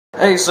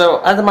Hey,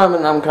 so at the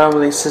moment I'm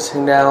currently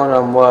sitting down,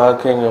 I'm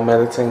working, I'm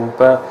editing,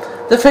 but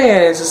the thing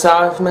is that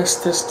I've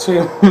missed this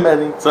too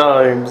many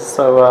times,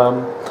 so I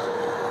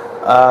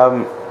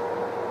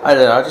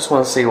don't know, I just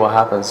want to see what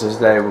happens.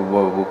 Today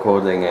we're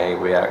recording a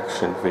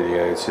reaction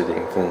video to the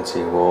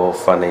Infinity War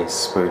funny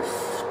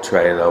spoof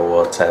trailer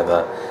or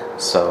whatever,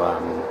 so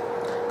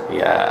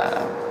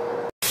yeah.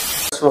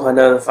 First of all, I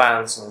know the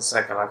fans on the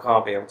second, I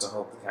can't be able to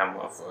hold the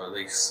camera for at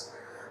least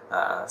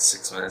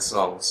 6 minutes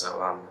long,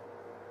 so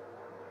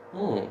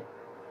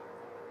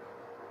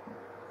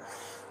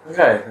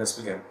okay, let's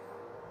begin.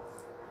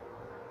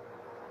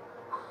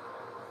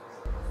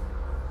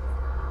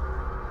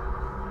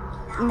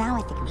 Now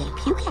I think I'm gonna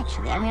puke,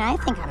 actually. I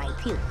think I might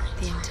puke.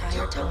 The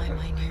entire time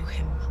I knew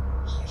him,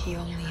 he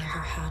only ever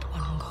had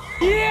one goal.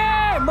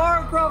 Yeah!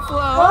 Mark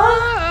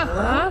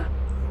Ruffalo!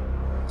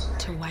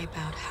 To wipe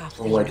out half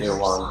the Why?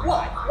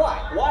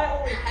 Why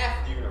only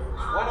half the universe?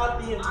 Why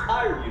not the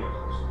entire universe?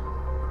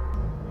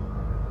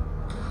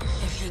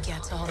 If he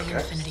gets all the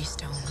Infinity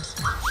Stones,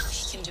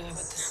 he can do it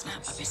with the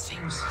snap of his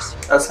fingers.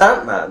 That's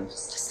Ant-Man.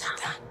 Just like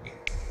that.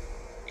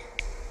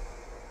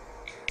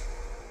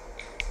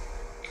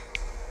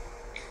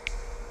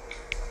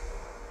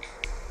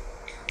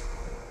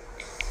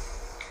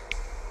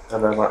 I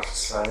don't know what to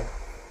say.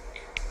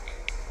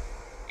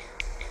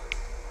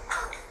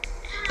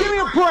 Give me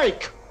a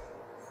break!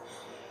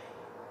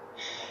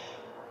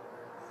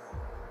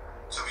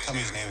 Tell me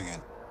his name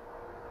again.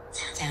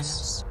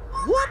 Thanos.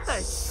 What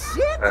the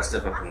shit? That's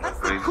different from the That's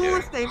the preview.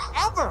 coolest name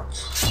ever!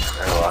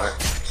 Alright.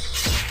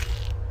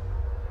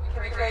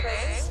 Can we trade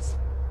names?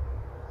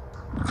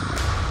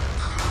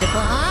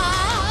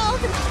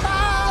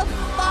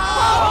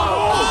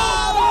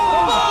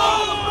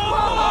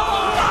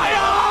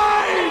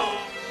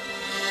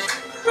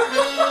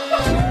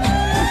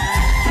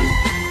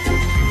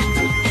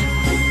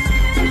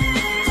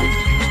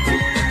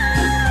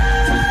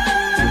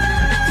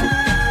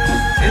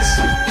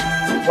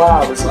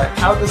 Wow, it's like,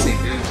 how does he do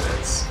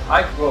this?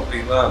 I could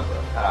probably learn,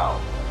 but how?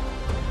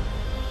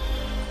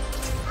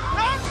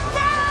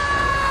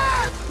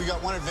 We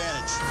got one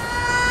advantage.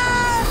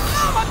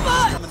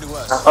 Oh, Coming to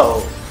us. Oh.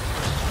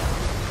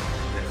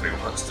 If he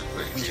wants to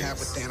quick We have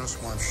what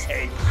Thanos wants.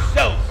 Hey,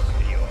 so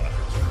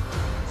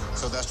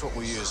So that's what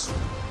we'll use.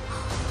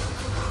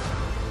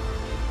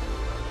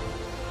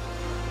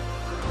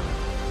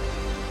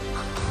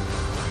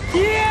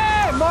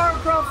 yeah! Mark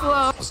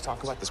Ruffalo! Let's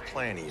talk about this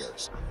plan of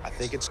yours. I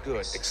think it's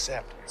good,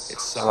 except it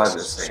I like sucks.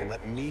 this So thing.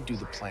 let me do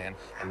the plan,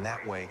 and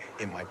that way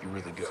it might be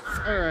really good.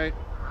 All right,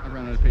 I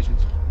ran out of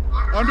patience.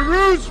 On to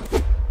ruse!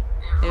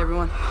 Hey,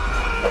 everyone.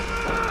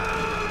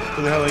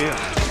 Who the hell are you?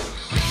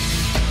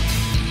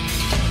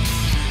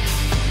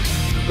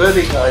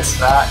 Bloody guy's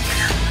back.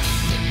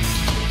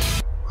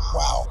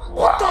 Wow.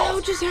 What the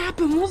hell just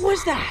happened? What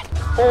was that?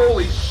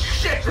 Holy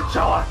shit,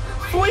 T'Challa!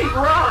 Sweet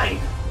ride!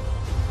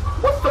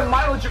 What's the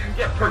mileage you can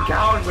get per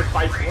gallon with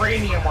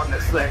vibranium on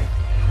this thing?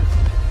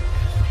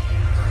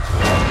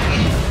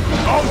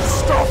 I'll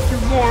stop you,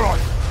 moron!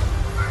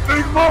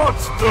 Big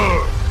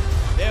monster!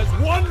 There's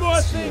one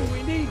more thing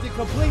we need to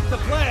complete the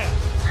plan.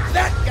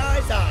 That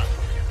guy's on.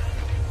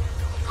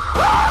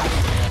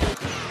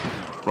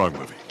 Wrong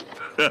movie.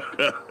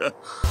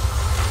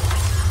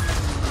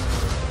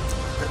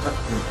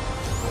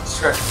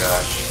 Stretch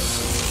guy.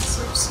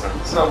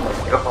 Oh my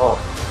god.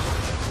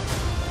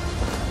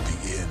 The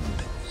end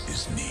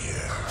is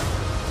near.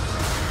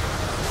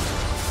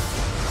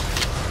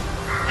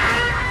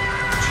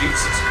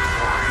 Jesus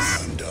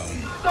Christ. I'm done.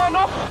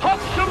 No,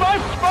 touch your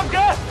life,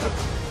 forget!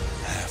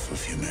 Half of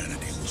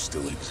humanity will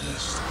still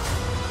exist.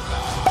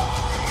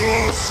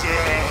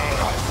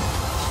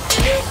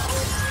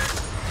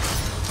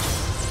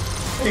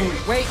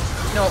 Wait,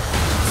 no,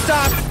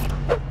 stop!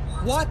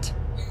 What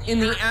in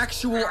the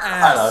actual I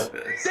ass? like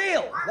this.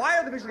 Dale, why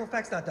are the visual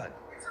effects not done?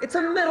 It's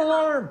a metal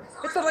arm.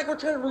 It's not like we're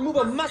trying to remove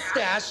a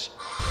mustache.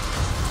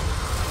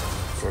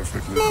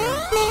 Perfectly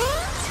balanced.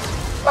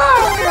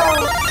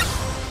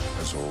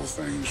 As all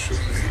things should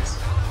be.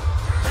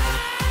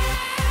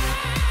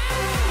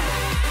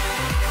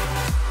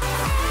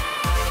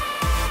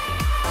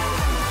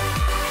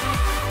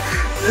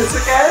 This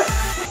again?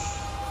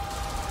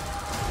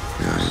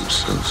 I am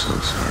so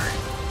sorry. I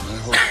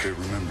hope they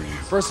remember you.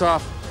 First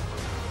off,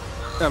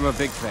 I'm a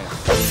big fan.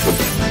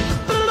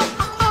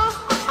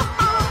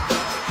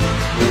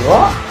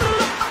 What?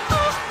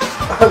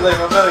 I was like,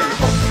 I'm telling you.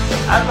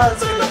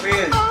 Ant-Man's gonna be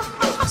in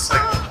the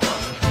second one.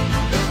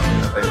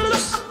 They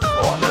just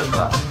wanted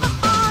that.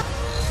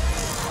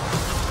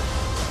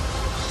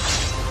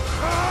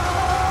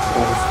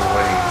 Awful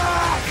way.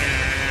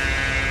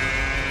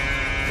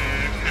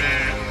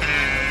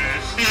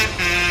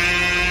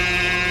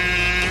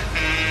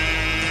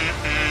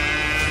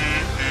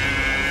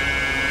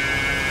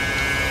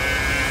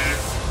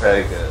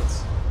 Very good.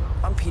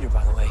 I'm Peter,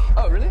 by the way.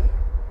 Oh, really?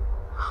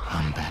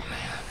 I'm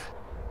Batman.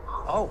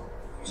 Oh,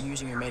 you're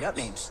using your made-up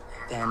names.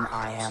 Then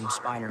I am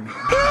Spider-Man.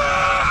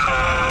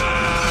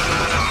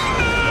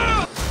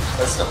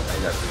 That's not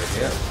made up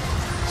good yet.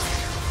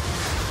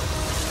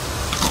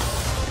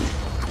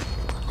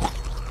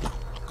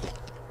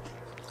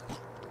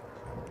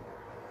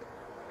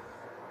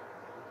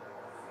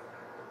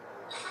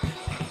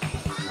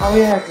 Oh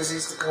yeah, because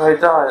he's the guy who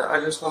died. I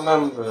just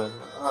remembered.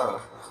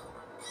 Oh.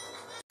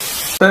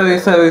 Very,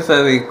 very,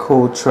 very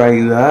cool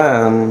trailer,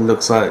 and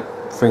looks like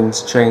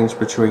things changed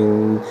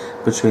between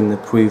the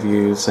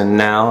previews and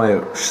now.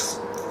 It's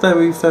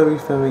very, very,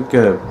 very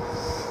good.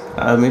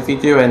 If you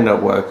do end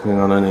up working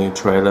on a new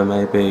trailer,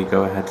 maybe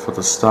go ahead for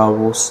the Star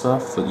Wars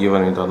stuff. But you've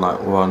only done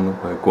like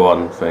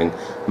one thing.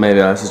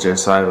 Maybe I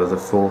suggest either The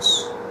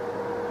Force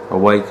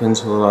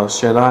Awakens or The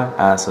Last Jedi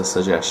as a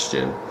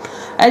suggestion.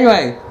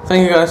 Anyway,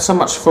 thank you guys so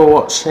much for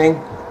watching,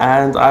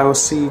 and I will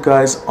see you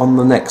guys on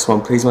the next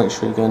one. Please make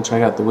sure you go and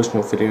check out the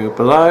original video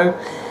below.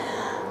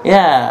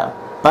 Yeah,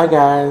 bye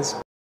guys.